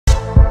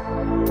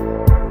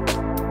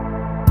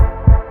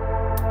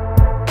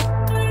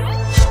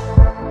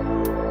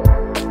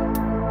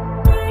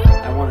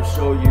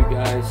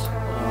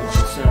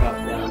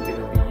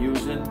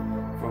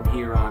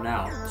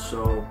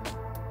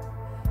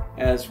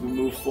as we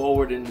move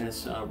forward in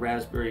this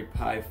Raspberry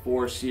Pi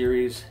 4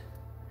 series,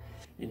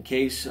 in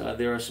case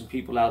there are some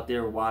people out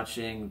there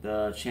watching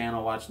the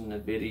channel, watching the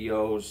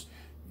videos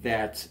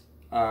that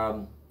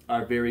are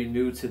very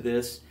new to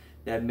this,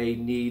 that may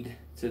need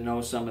to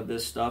know some of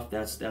this stuff,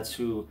 that's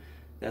who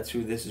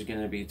this is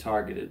going to be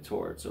targeted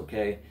towards.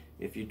 Okay,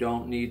 if you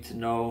don't need to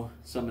know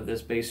some of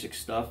this basic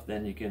stuff,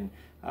 then you can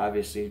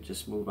obviously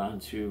just move on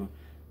to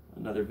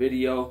another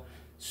video.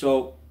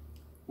 So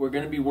we're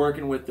going to be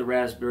working with the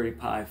Raspberry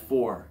Pi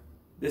 4.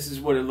 This is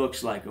what it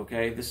looks like.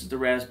 Okay, this is the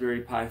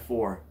Raspberry Pi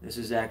 4. This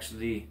is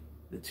actually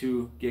the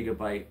 2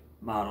 GB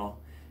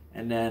model,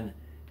 and then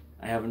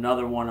I have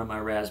another one of my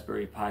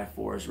Raspberry Pi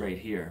 4s right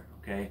here.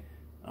 Okay,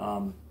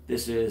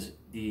 this is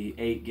the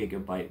 8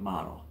 GB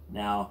model.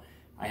 Now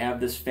I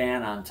have this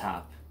fan on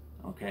top.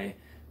 Okay,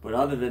 but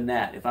other than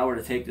that, if I were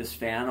to take this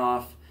fan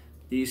off,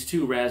 these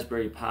two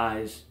Raspberry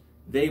Pis,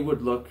 they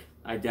would look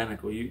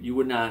identical. You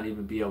would not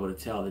even be able to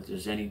tell that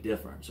there's any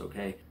difference.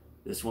 Okay,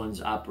 this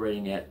one's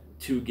operating at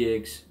 2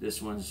 gigs,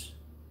 this one's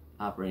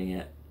operating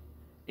at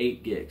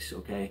 8 gigs.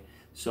 Okay,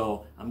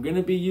 so I'm going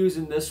to be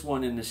using this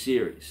one in the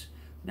series.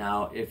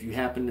 Now if you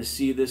happen to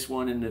see this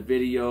one in the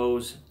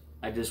videos,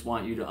 I just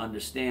want you to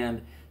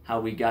understand how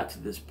we got to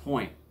this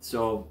point.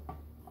 So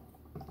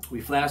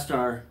we flashed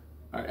our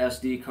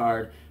SD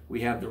card.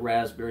 We have the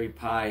Raspberry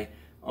Pi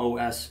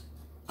OS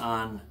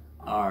on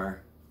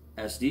our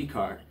SD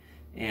card,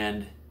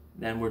 and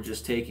then we're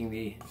just taking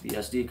the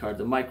SD card,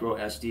 the micro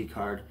SD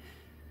card,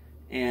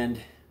 and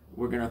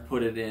we're going to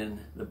put it in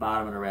the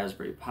bottom of the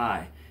Raspberry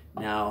Pi.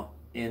 Now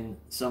in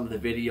some of the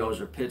videos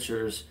or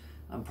pictures,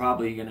 I'm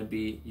probably going to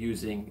be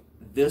using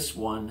this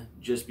one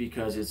just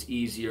because it's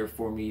easier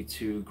for me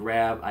to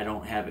grab. I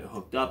don't have it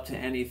hooked up to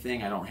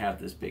anything. I don't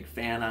have this big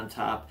fan on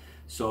top.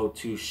 So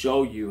to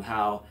show you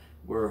how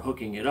we're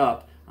hooking it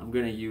up, I'm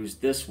going to use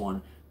this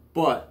one.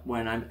 But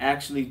when I'm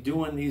actually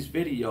doing these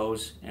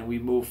videos and we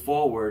move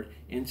forward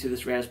into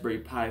this Raspberry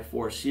Pi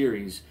 4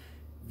 series,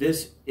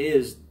 this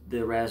is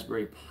the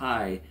Raspberry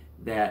Pi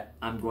that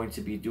I'm going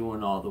to be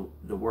doing all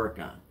the work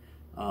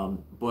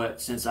on.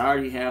 But since I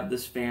already have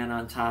this fan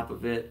on top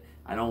of it,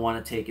 I don't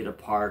want to take it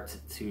apart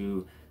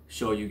to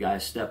show you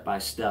guys step by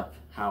step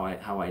how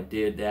I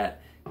did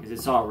that, because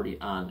it's already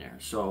on there.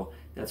 So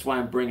that's why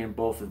I'm bringing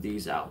both of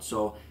these out.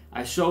 So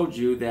I showed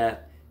you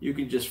that you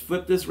can just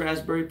flip this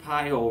Raspberry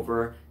Pi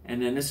over,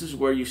 and then this is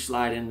where you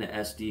slide in the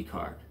SD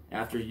card.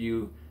 After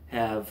you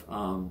have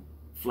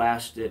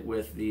flashed it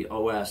with the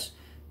OS,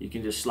 you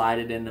can just slide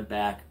it in the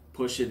back,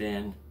 push it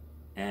in,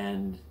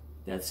 and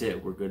that's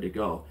it. We're good to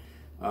go.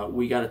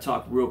 We got to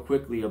talk real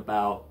quickly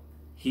about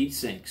heat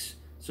sinks.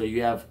 So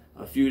you have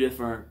a few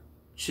different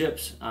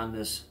chips on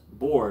this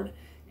board,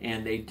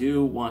 and they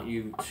do want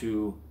you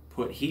to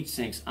put heat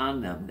sinks on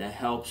them. That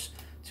helps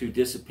to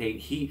dissipate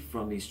heat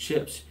from these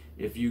chips.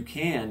 If you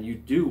can, you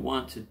do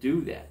want to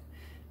do that.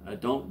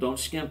 Don't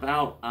skimp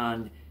out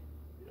on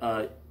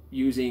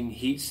using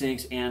heat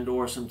sinks and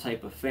or some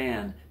type of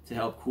fan to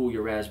help cool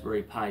your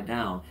Raspberry Pi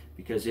down,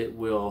 because it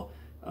will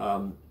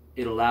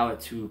it'll allow it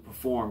to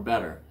perform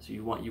better. So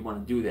you want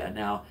to do that.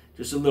 Now,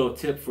 just a little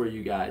tip for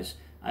you guys.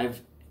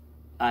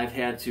 I've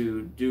had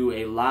to do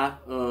a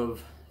lot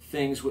of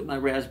things with my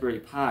Raspberry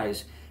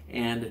Pis,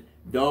 and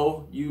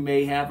though you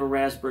may have a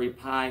Raspberry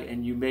Pi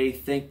and you may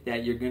think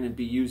that you're going to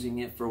be using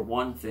it for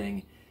one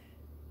thing,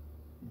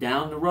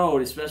 down the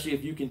road, especially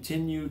if you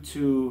continue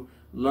to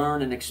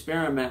learn and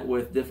experiment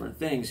with different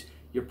things,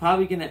 you're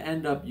probably going to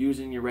end up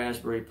using your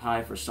Raspberry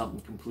Pi for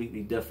something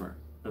completely different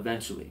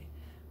eventually.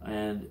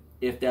 And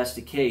if that's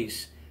the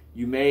case,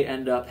 you may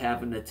end up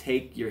having to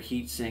take your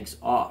heat sinks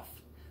off.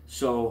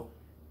 So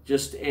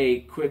just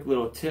a quick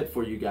little tip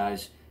for you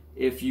guys: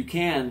 if you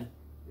can,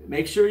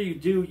 make sure you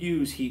do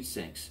use heat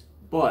sinks,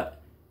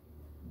 but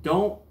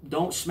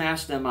don't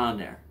smash them on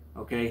there.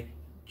 Okay,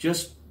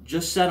 just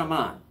set them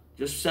on.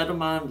 Just set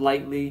them on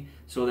lightly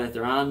so that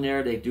they're on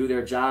there. They do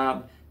their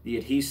job. The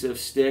adhesive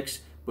sticks,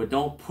 but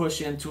don't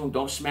push into them.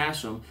 Don't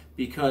smash them,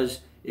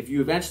 because if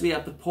you eventually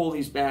have to pull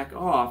these back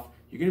off,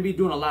 you're going to be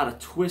doing a lot of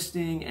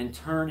twisting and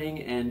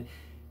turning, and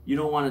you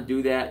don't want to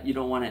do that. You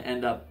don't want to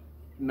end up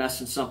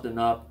messing something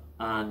up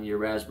on your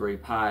Raspberry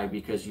Pi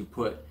because you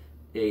put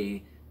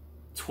a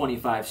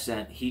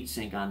 25-cent heat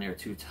sink on there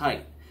too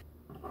tight.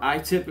 I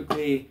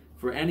typically,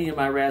 for any of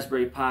my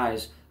Raspberry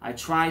Pis, I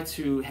try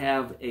to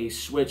have a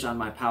switch on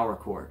my power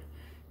cord,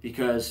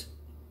 because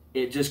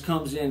it just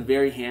comes in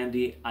very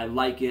handy. I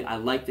like it. I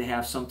like to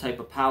have some type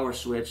of power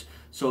switch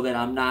so that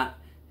I'm not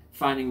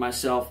finding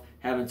myself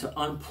having to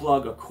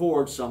unplug a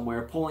cord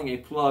somewhere, pulling a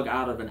plug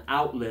out of an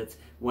outlet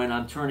when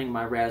I'm turning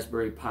my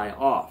Raspberry Pi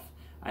off.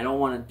 I don't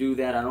want to do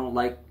that. I don't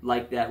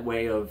like that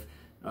way of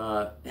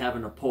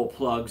having to pull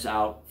plugs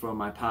out from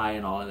my Pi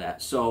and all of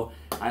that. So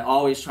I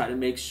always try to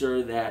make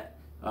sure that,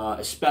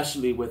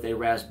 especially with a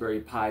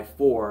Raspberry Pi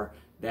 4,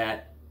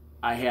 that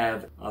I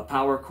have a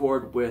power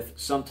cord with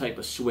some type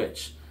of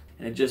switch.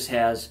 And it just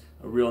has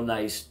a real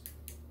nice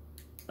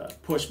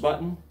push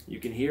button. You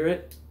can hear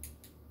it.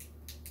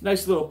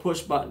 Nice little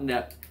push button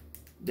that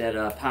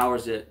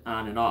powers it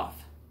on and off.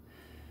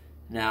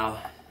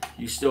 Now,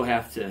 you still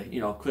have to,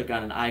 click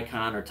on an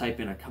icon or type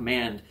in a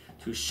command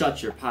to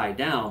shut your Pi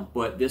down,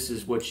 but this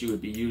is what you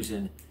would be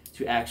using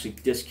to actually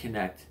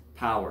disconnect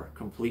power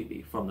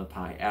completely from the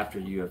Pi after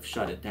you have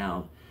shut it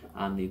down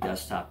on the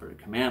desktop or the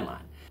command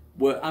line.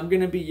 What I'm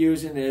going to be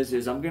using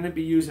is I'm going to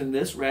be using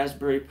this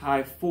Raspberry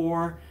Pi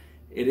 4.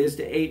 It is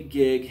the 8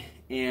 gig,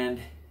 and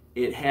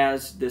it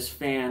has this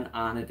fan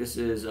on it. This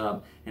is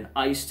an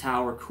ice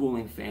tower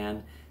cooling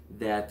fan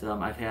that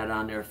I've had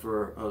on there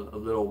for a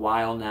little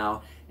while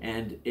now,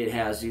 and it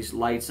has these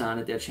lights on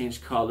it that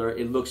change color.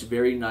 It looks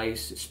very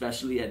nice,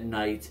 especially at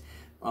night.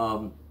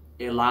 A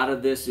lot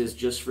of this is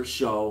just for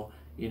show,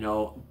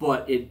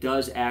 but it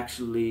does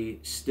actually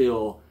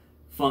still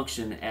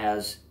function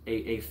as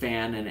a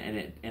fan,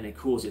 and it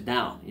cools it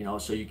down,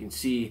 so you can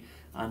see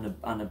on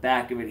the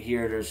back of it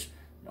here, there's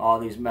all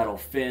these metal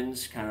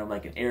fins, kind of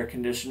like an air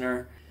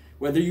conditioner.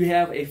 Whether you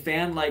have a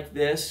fan like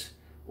this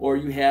or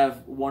you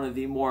have one of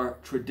the more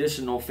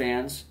traditional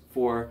fans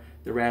for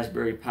the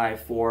Raspberry Pi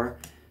 4,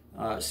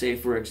 say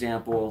for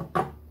example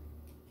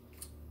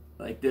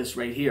like this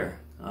right here.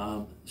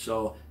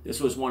 So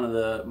this was one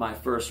of my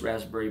first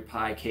Raspberry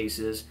Pi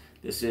cases.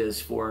 This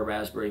is for a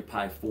Raspberry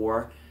Pi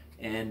 4,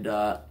 and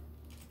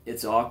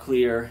it's all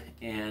clear,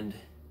 and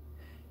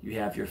you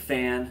have your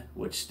fan,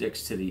 which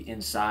sticks to the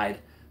inside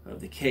of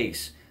the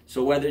case.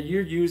 So whether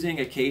you're using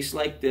a case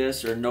like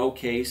this or no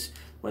case,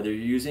 whether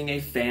you're using a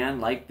fan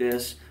like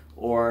this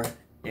or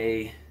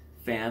a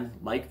fan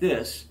like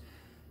this,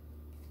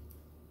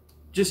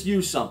 just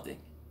use something.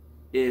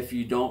 If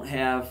you don't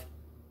have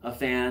a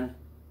fan,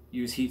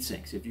 use heat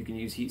sinks. If you can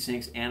use heat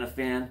sinks and a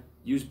fan,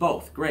 use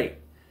both. Great.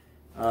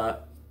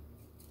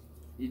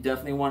 You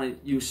definitely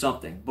want to use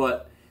something.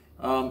 But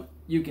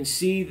you can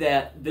see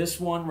that this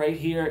one right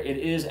here, it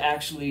is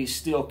actually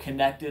still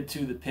connected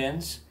to the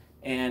pins.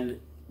 And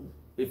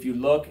if you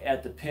look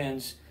at the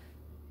pins,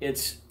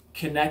 it's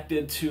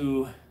connected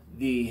to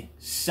the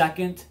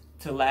second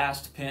to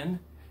last pin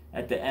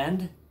at the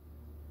end.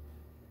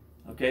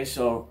 Okay,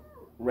 so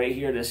right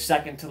here, the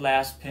second to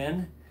last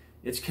pin,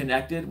 it's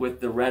connected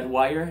with the red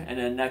wire, and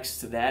then next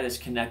to that is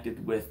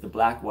connected with the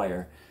black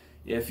wire.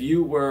 If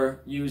you were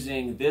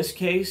using this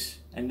case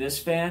and this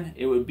fan,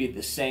 it would be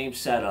the same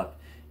setup.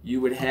 You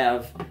would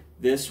have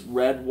this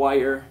red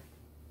wire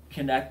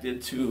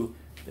connected to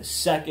the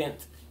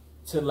second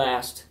to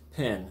last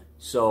pin.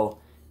 So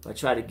if I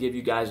try to give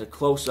you guys a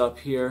close-up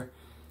here,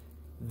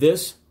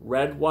 this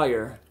red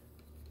wire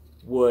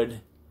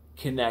would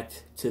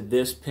connect to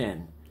this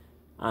pin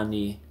on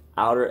the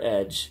outer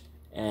edge,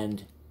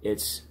 and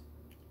it's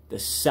the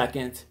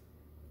second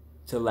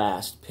to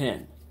last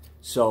pin.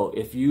 So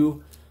if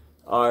you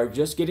are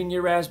just getting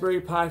your Raspberry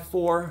Pi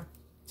 4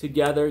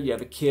 together, you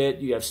have a kit,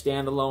 you have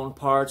standalone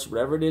parts,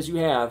 whatever it is you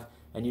have,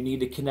 and you need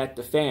to connect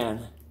the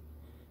fan,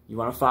 you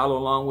want to follow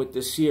along with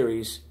this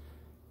series,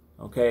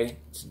 okay,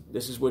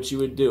 this is what you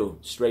would do.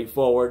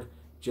 Straightforward,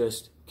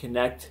 just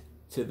connect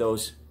to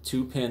those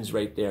two pins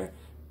right there.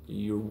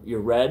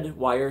 Your red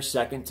wire,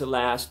 second to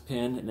last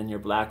pin, and then your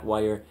black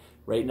wire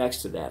right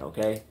next to that,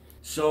 okay?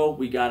 So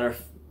we got our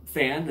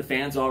fan. The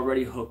fan's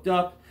already hooked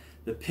up.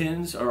 The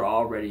pins are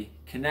already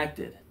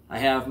connected. I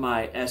have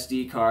my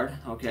SD card,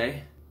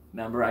 okay?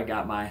 Remember, I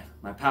got my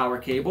power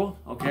cable,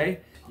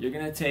 okay? You're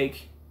gonna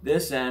take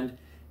this end,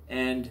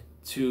 and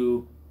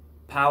to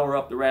power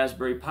up the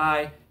Raspberry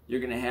Pi, you're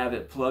gonna have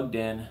it plugged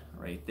in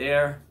right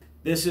there.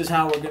 This is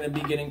how we're gonna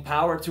be getting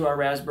power to our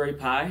Raspberry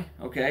Pi,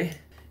 okay?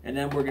 And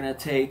then we're gonna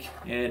take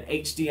an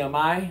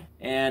HDMI,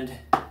 and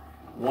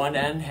one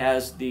end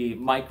has the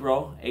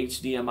micro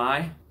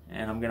HDMI,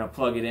 and I'm gonna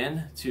plug it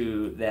in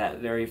to that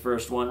very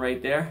first one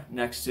right there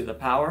next to the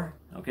power,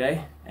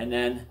 okay? And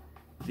then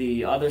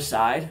the other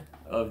side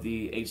of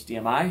the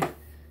HDMI,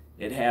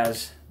 it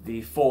has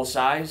the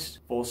full-size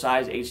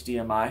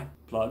HDMI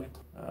plug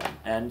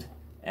end,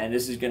 and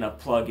this is gonna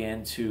plug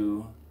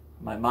into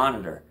my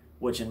monitor,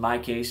 which in my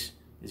case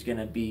is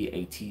gonna be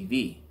a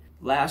TV.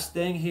 Last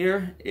thing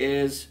here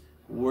is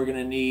we're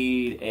gonna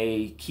need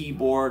a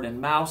keyboard and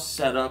mouse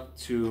setup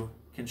to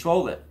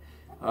control it,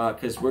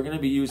 because we're gonna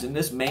be using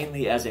this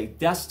mainly as a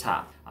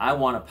desktop. I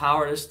wanna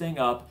power this thing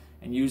up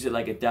and use it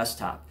like a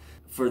desktop.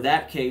 For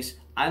that case,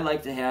 I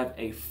like to have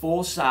a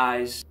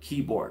full-size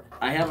keyboard.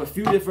 I have a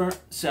few different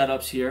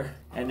setups here,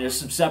 and there's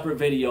some separate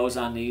videos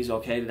on these,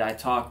 okay, that I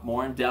talk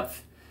more in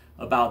depth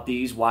about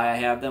these, why I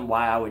have them,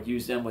 why I would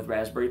use them with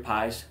Raspberry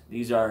Pis.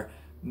 These are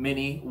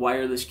mini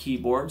wireless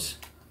keyboards.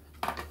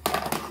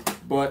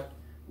 But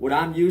what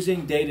I'm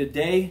using day to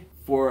day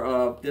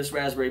for this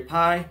Raspberry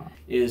Pi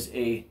is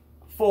a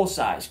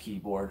full-size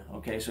keyboard.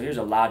 Okay, so here's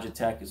a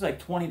Logitech. It's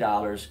like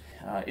 $20.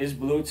 Is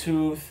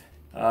Bluetooth.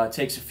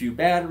 Takes a few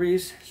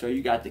batteries. So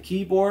you got the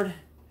keyboard,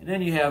 and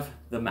then you have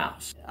the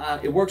mouse.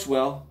 It works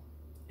well,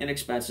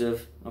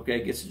 inexpensive.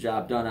 Okay, gets the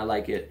job done. I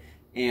like it,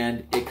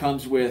 and it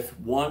comes with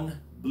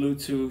one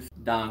Bluetooth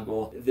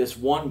dongle. This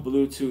one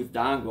Bluetooth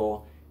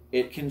dongle,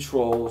 it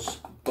controls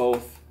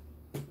both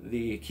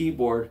the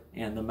keyboard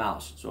and the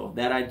mouse. So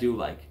that I do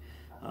like.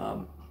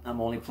 I'm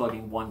only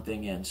plugging one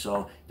thing in.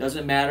 So it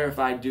doesn't matter if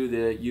I do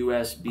the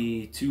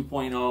USB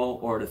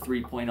 2.0 or the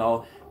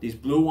 3.0. These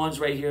blue ones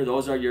right here,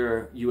 those are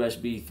your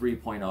USB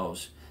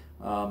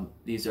 3.0s.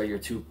 These are your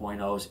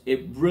 2.0s.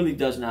 It really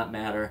does not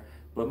matter,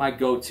 but my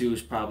go-to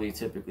is probably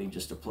typically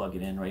just to plug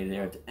it in right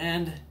there at the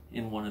end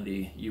in one of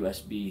the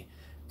USB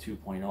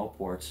 2.0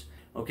 ports.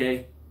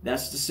 Okay,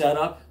 that's the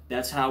setup.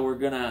 That's how we're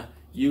gonna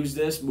use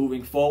this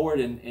moving forward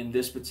in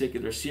this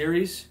particular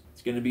series.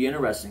 It's gonna be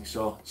interesting,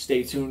 so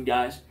stay tuned,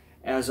 guys.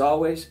 As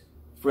always,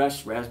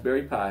 fresh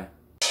Raspberry Pi.